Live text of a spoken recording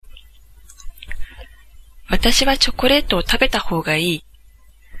私はチョコレートを食べた方がいい。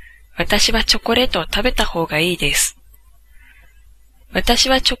私はチョコレートを食べた方がいいです。私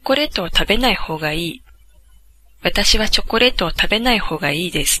はチョコレートを食べない方がいい。私はチョコレートを食べない方がい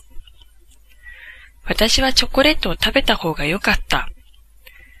いです。私はチョコレートを食べた方が良かった。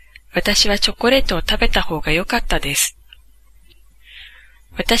私はチョコレートを食べた方が良かったです。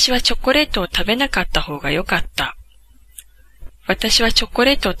私はチョコレートを食べなかった方が良かった。私はチョコ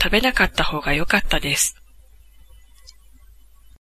レートを食べなかった方が良かったです。